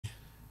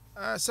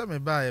Some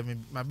buy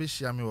my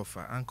bishia me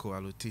offer Uncle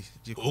Allotey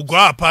Jacobs.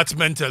 Ugo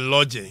apartment and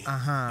lodging.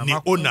 Ni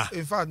owner.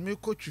 In fact, me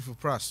coach you for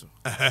praso.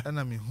 And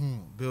I mean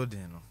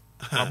building no.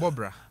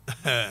 Bobra.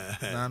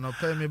 Na no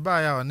pay me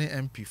buy our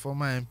MP,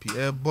 former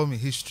MP, bomb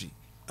history.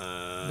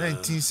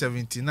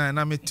 1979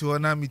 na me to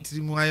na me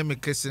trimu aye me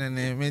kese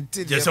ne me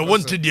ti. Just I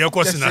want to the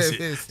question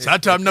ase.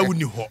 That time na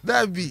wuni ho.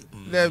 That be.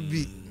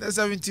 Na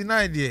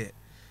 79 there.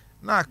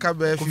 Na ka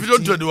be 50. If you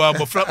don't do the one,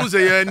 but from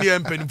say you any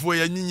MP for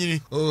you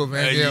nyini. Oh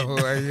man, yeah.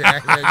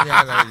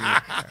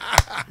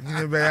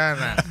 Nyini be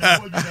yana.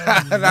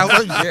 Na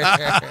wo je.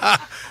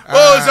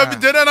 Oh, so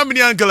be na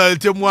me uncle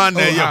tell one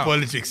your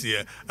politics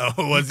here.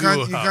 You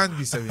can't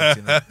be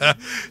 79.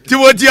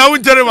 Timothy I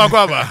won't tell him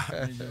akwa.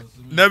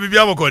 Na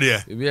bibia boko there.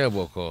 Bibia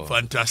boko.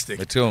 Fantastic.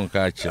 Etion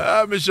catch.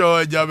 Me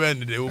sure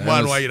Jaben the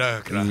woman why you.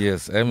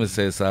 Yes, I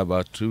say it's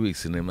about 2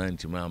 weeks in a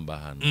month man.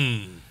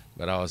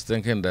 But I was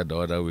thinking that the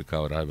other week I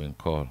would have been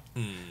called.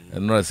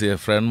 And no, I say a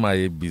friend might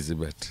be busy,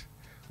 but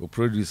we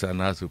produce and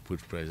has to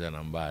put pressure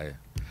and buy.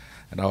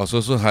 And I was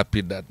also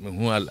happy that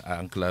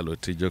Uncle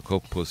Allotey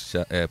Jacobs post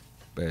the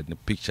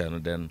picture,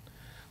 and then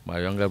my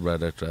younger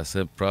brother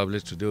said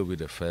probably today will be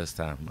the first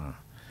time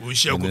we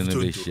share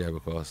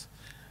because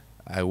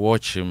I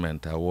watch him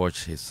and I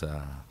watch his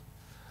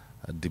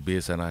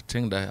debates, and I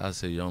think that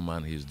as a young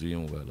man he's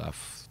doing well.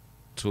 I've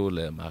told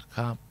him I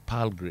can't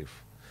Palgrave.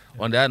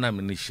 On the other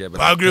hand, I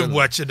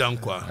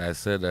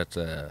said that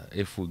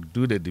if we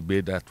do the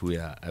debate that we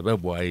are,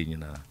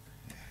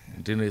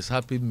 then it's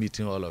happy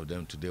meeting all of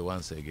them today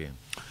once again.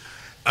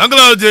 Uncle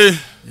Allotey,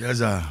 yes,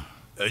 sir.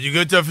 You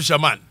get a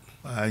fisherman.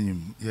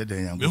 I'm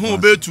here. We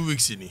be 2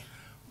 weeks in it.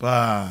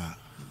 Pa,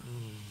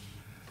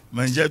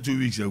 manja 2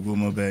 weeks ago,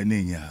 my baby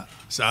niya.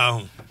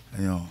 Sao.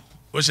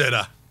 What's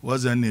that?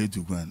 What's the name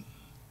to go?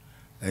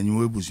 And you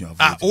will be your.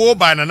 Oh,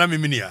 by na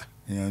miminia.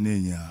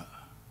 Niya.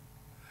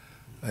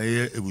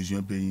 I was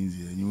your pains,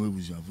 and you will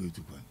be your food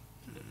to go.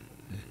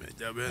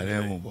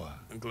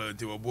 Uncle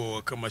Allotey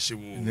wabo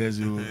kamashimu.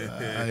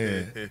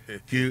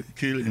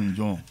 Kill him,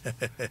 John.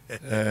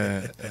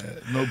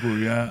 No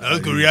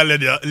Korea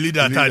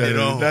leader tadi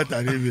no. That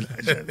I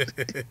realize.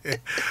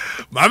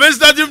 Mama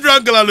starting from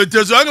Uncle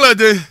Allotey. So Uncle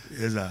Allotey.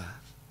 Yes, sir.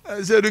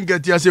 Asiedu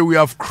Nketia say we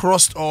have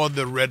crossed all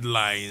the red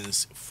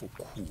lines for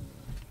coup.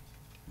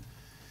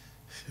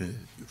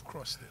 You've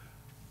crossed them.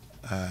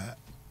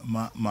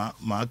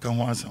 Ma can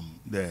want some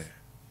there.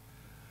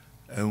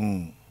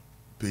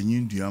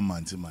 Penyin dua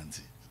manti.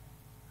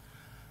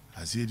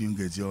 Asiedu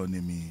Nketia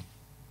onemi.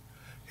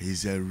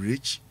 He's a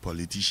rich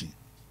politician.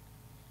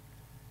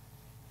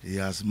 He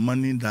has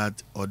money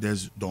that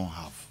others don't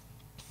have.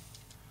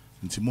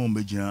 Ntimo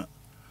mbejina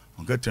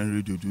onka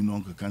radio do no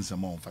onka cancer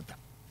ma onfata.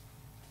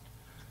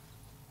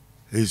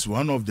 He's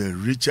one of the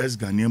richest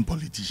Ghanaian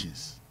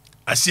politicians.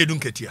 Asiedu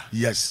Nketia.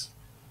 Yes.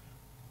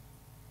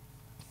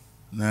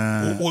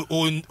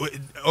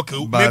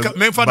 Okay,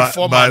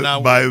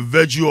 by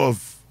virtue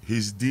of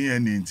his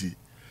DNA,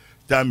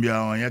 Tambia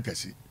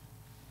Onyakasi.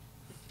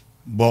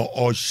 But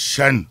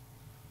Oshan,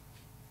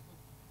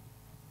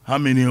 how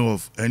many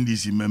of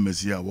NDC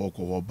members here walk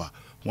over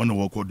one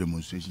walk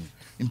demonstration?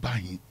 In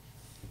Pahin,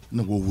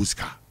 no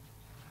wuska,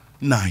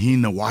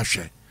 Nahin a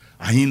washer,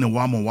 Ahin a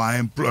woman, why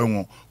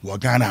employ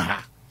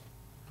Wagana.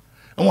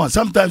 And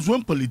sometimes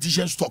when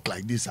politicians talk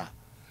like this,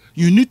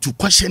 you need to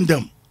question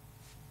them.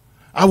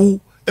 I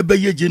will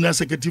be general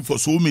secretary for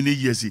so many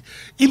years.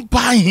 In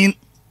Pahin,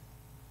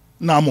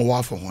 now I'm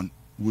a for one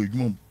with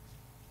mum.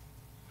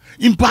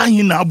 In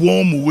Pahin, I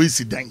won't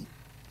waste it. In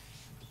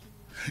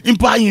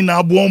Pahin,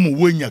 I won't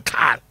win your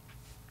car.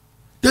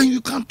 Then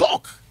you can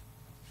talk.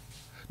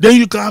 Then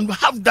you can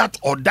have that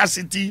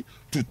audacity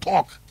to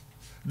talk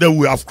that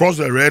we have crossed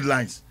the red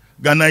lines.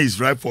 Ghana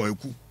is ripe for a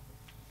coup.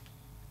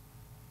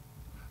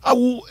 I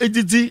will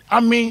edit.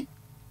 I mean,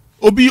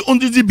 Obi on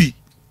the DB.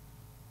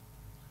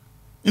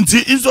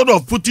 Instead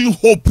of putting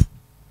hope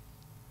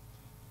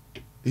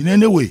in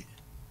any way,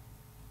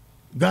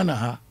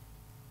 Ghana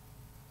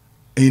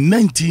in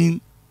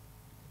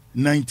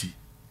 1990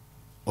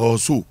 or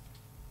so,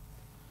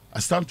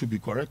 I stand to be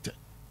corrected,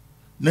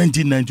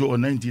 1990 or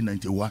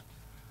 1991,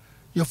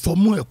 you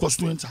formed a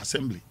constituent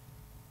assembly.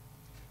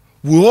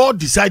 We all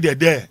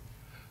decided there,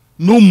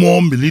 no more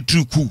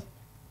military coup,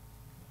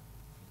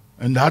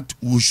 and that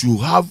we should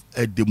have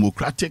a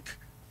democratic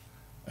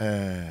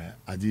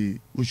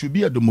we should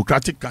be a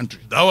democratic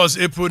country. That was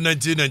April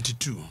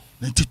 1992.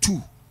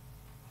 92.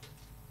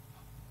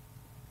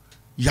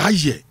 Ya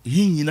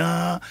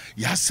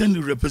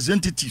send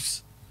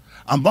representatives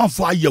and ban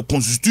for your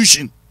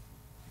constitution.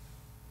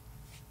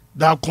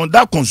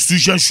 That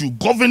constitution should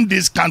govern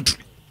this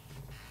country.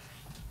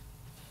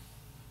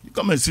 You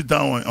come and sit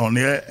down on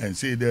here and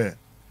say there,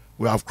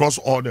 we have crossed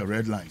all the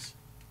red lines.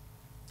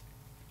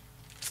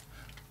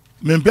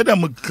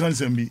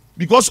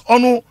 Because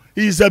Ono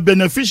is a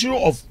beneficiary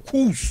of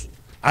coups,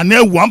 and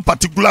then one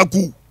particular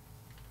coup,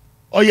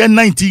 or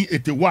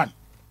 1981.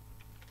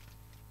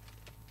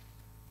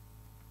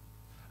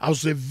 I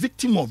was a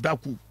victim of that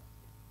coup,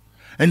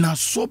 and I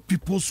saw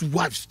people's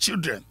wives,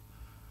 children,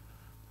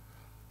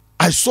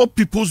 I saw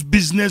people's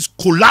business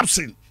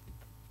collapsing.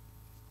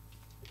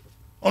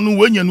 On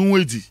when you know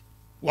it,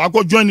 we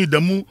go join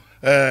the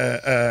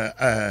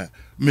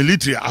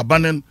military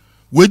abandon.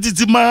 We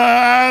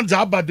demand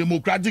about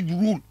democratic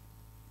rule.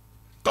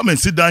 Come and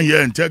sit down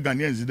here and tell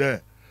Ghanaians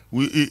there.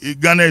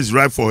 Ghana is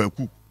ripe for a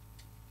coup.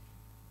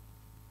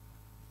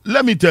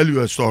 Let me tell you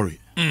a story.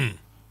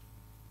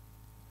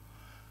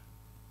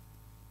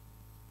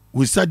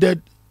 We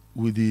started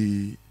with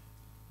the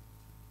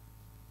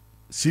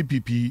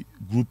CPP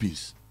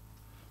groupings,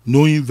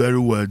 knowing very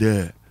well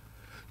there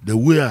the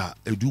way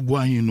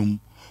Edubuahinum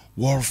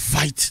will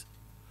fight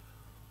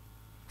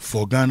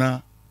for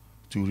Ghana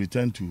to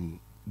return to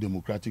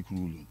democratic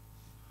ruling.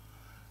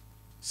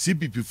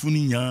 CPP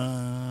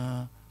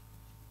Funinya,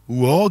 we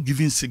were all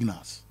giving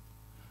signals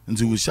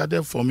until we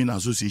started forming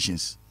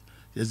associations.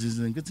 Yes,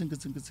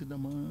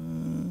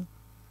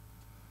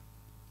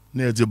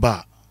 near the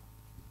bar,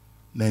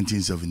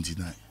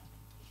 1979.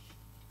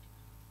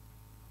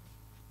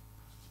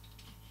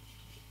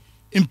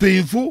 In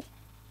painful,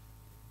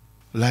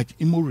 like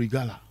Imo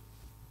Regala,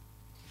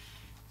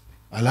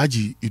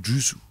 Alhaji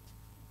Idrisu,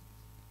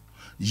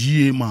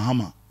 Ye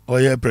Mahama,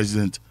 Oye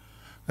President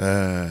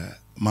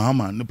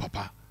Mahama no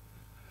papa,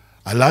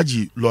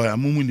 Alhaji Lawyer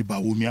Mumuni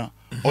Bawumia,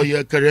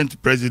 Oye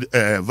current president,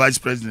 Vice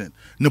President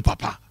no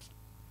papa.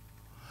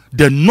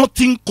 The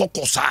nothing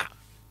kokosa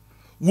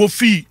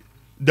wofi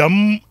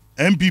them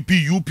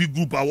MPP UP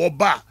group our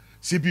bar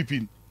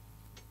CPP.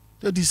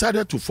 They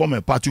decided to form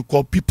a party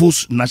called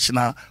People's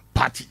National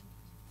Party.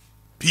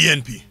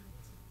 PNP.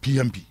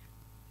 PNP.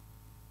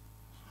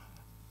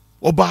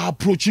 Oba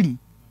approaching.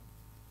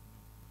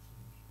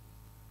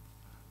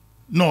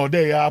 No,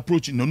 they are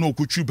approaching. No,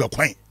 could you be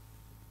quiet?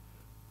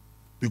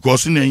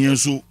 Because in the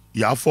so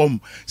you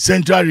form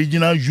Central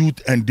Regional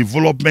Youth and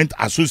Development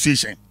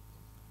Association,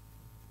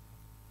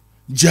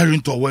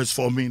 gearing towards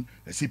forming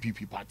a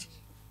CPP party.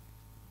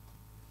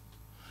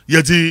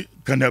 Yeti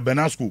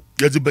Kanabanasco,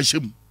 Yeti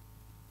Bashim.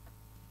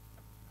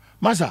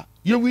 Masa,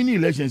 you win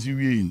elections you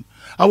win.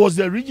 I was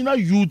the regional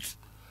youth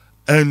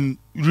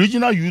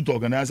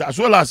organizer as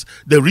well as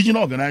the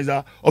regional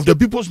organizer of the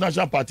People's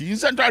National Party in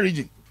Central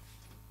Region.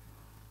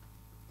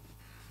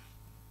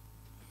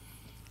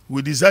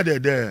 We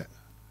decided there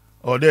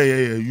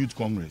youth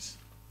congress.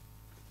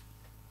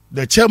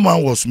 The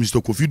chairman was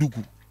Mr. Kofi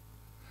Duku.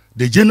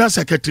 The general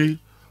secretary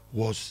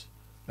was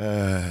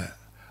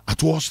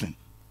at Austin.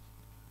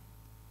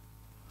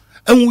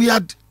 And we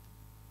had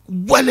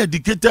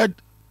well-educated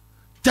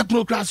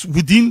technocrats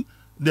within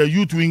the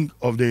youth wing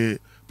of the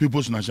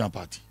People's National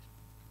Party.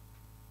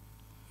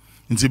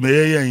 In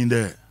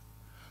there,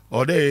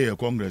 or the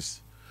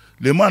Congress,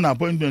 the man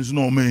appointments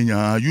no man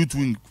youth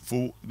wing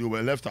for they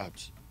were left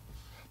out.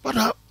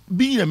 But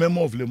being a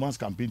member of Le Mans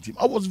campaign team,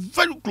 I was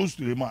very close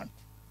to the man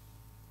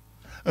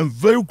and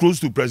very close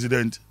to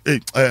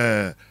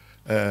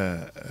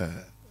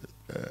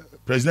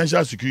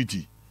presidential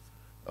security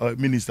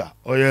minister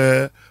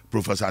or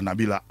Professor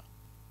Nabila.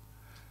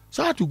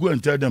 So I had to go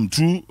and tell them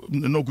through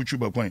no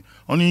Kuchuba coin,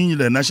 only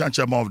the national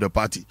chairman of the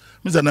party.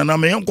 Mr.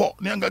 Nanameyanko,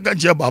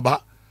 Nyanga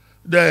Baba,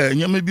 there,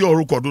 you may be a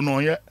record no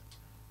yet.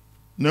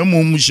 No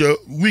more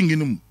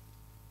winging him.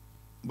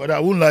 But I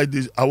won't like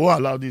this, I won't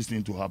allow this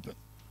thing to happen.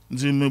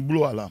 It's in the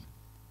blue alarm.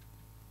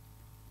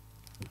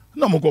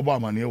 No more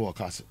Obama near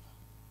Wakasa.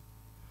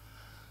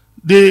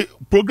 The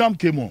program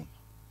came on.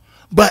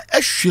 But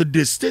actually,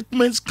 the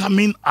statements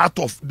coming out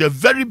of the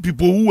very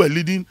people who were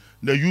leading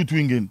the youth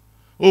winging.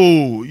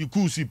 Oh, you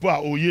could see pa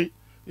oh ye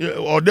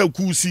or they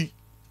could see.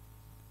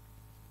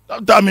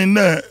 That time in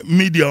the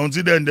media,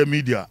 until then the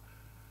media.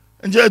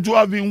 And just to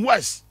have been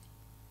worse.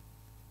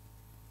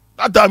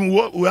 That time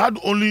we had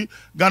only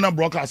Ghana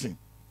Broadcasting,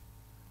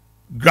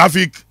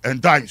 Graphic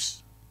and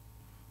Times,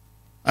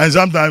 and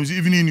sometimes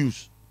Evening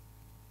News.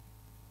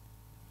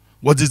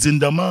 What is in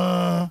the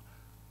man?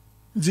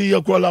 The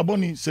Kuala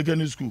Boni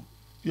Secondary School,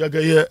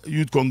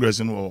 Youth Congress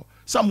in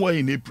somewhere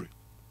in April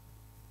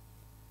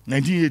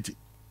 1980.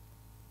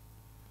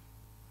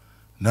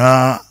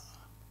 Now,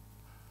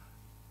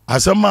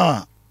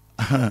 Asama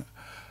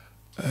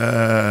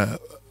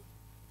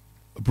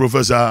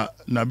Professor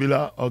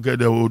Nabila, okay,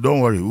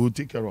 don't worry, we'll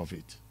take care of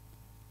it.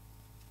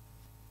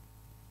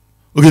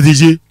 Okay,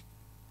 DJ,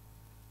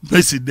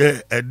 basically,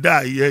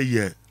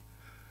 there,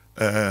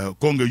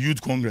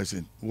 Youth Congress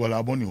in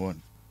Walaboni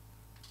one.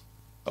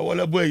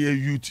 Well, boy, a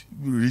youth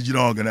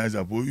regional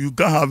organizer, but you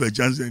can't have a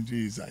chance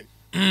entry inside.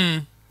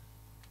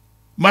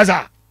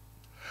 Maza,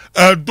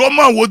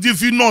 Doma, what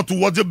if you not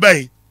what the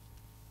bay?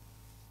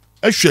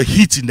 I should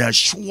hit in a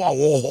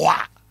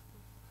shower.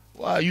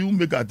 Why you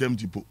make attempt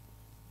to put?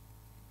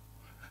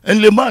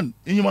 And the man,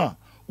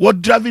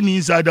 what driving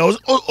inside? I was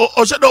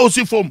said I was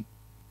form.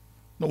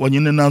 No one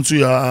in the answer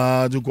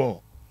to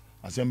go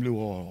assembly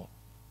war.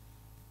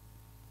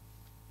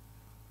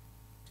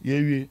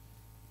 Yeah.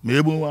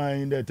 Maybe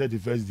in the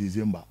 31st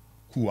December,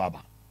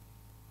 Kuaba.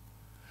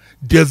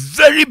 The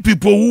very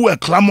people who were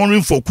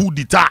clamoring for coup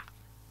d'etat,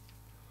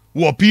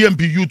 who were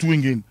PNP youth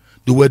winging,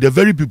 they were the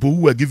very people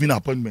who were giving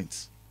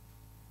appointments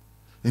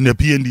in the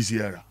PNDC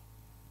era.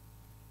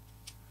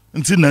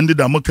 Until Nandi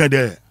Damoka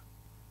there.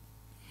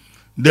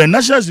 The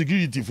national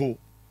security for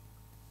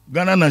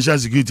Ghana national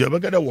security,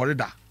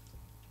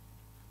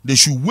 they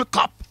should wake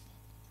up.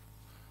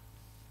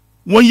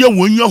 1 year,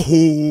 1 year,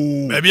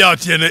 ho. Maybe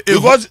out here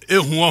because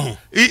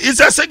it's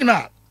a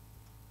signal.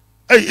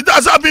 Hey, it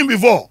has happened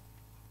before.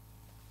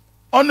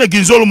 On the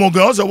King Solomon,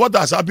 also what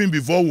has happened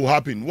before will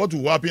happen. What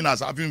will happen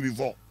has happened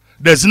before.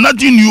 There's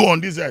nothing new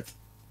on this earth.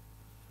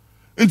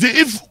 Until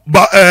if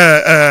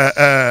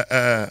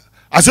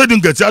Asiedu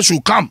Nketia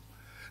should come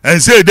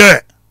and say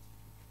there,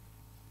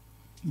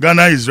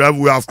 Ghana is right,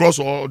 we have crossed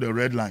all the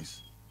red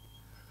lines.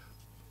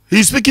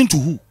 He's speaking to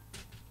who?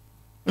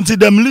 Until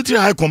the military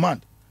high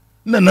command,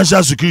 the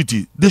national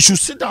security, they should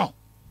sit down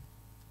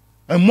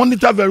and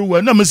monitor very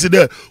well. Let me say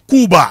there,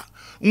 Cuba,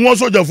 one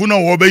soldier for now,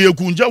 obey you,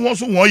 Kunja, one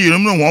so 1 year,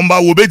 one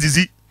bar, obey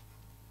dizzy.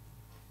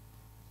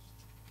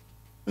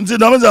 Until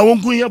the ones I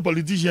won't hear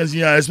politicians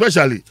here,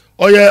 especially,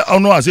 oh yeah, I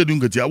know I said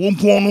Nketia, won't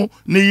corner,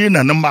 nay,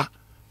 na number.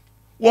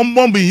 One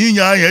bomb in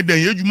here, then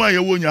you might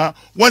have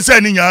one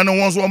sending ya, no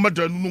one's one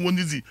better, no one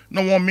is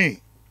no one me.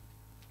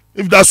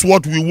 If that's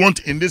what we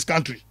want in this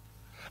country,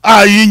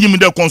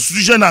 the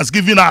Constitution has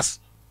given us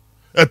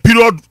a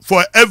period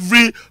for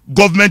every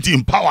government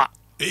in power.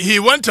 He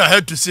went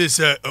ahead to say,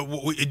 sir,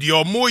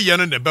 you're more young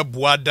than the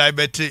Babua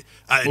diabetes.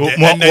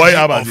 Why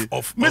about it?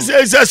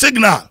 It's a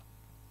signal.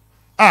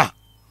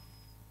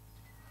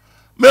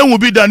 Men will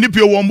be the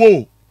Nipio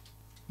Wombo.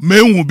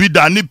 Men will be the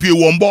Nipio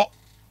Wombo.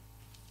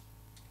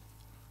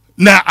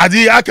 Now, I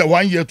did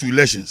 1 year to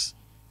elections.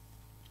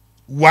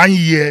 1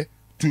 year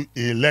to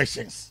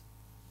elections.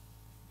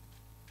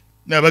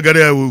 Never get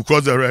there, we'll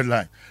cross the red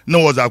line. No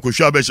was a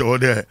Kushabesha or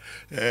there.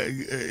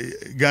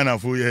 Ghana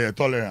for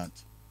tolerant.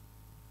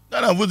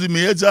 Ghana for the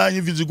Mayeta,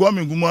 if it's going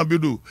to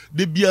Gumabidu,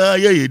 the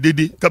Bia,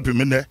 Didi,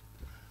 Capimene.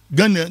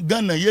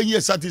 Ghana, ye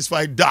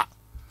satisfied that.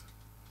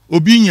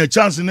 Obinya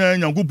chance na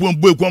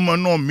Nyankopon boy kwama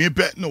no me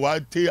pe no wa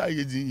te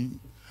ayedi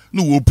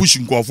no wo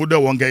pushing ko for the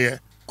one guy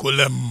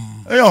kolem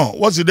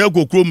what's the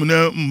go chrome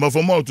na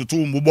mbafoma to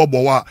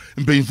mbobo wa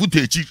mpanyimfu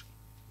techi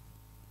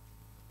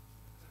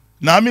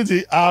na me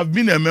say I've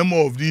been a member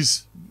of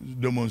these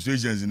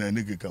demonstrations in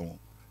Enikeka won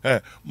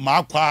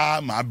ma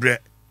kwa ma bre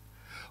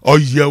or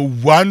yeah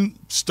one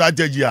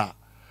strategy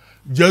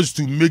just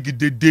to make it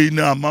the day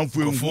na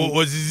manfu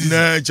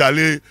na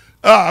chale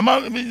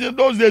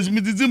those days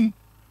me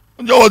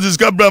was this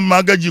Cabra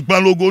Magaji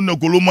Palogo, no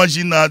Colo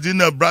machine,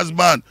 in a brass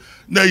band.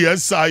 Na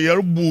yes, I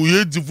bu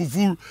ye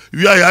fufu.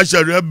 We are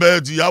Yasha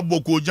Rebet,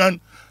 Yaboko Jan,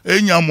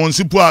 Enya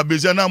Monsipua,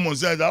 Besana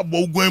Monsa,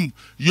 Abogwem,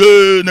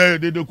 ye, ne,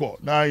 de call.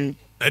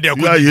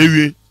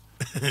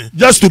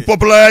 Just to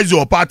popularize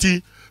your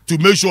party, to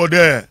make sure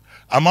there,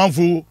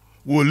 Amanfu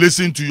will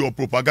listen to your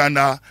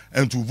propaganda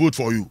and to vote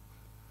for you.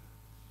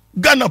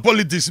 Ghana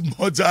politics,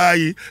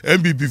 Motai,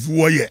 MB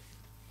before ye.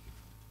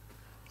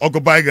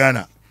 Occupy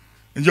Ghana.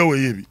 Enjoy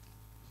ye.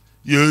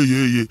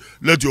 Yeah.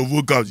 Let your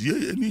vote count.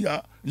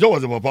 Yeah. That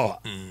was about power.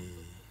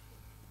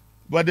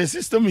 But the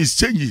system is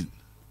changing.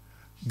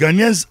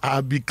 Ghanaians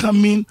are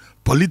becoming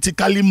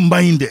politically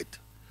minded.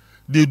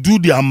 They do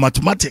their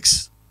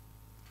mathematics.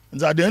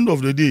 And at the end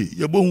of the day,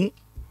 you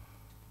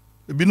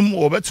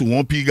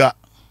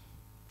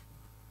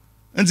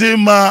and say,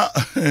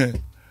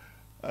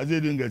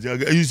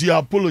 you see, I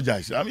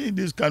apologize. I mean,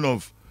 this kind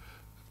of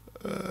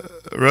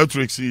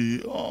rhetoric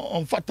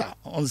on fata,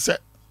 on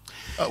set.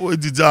 What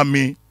did that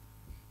mean?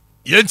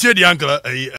 Yentie the uncle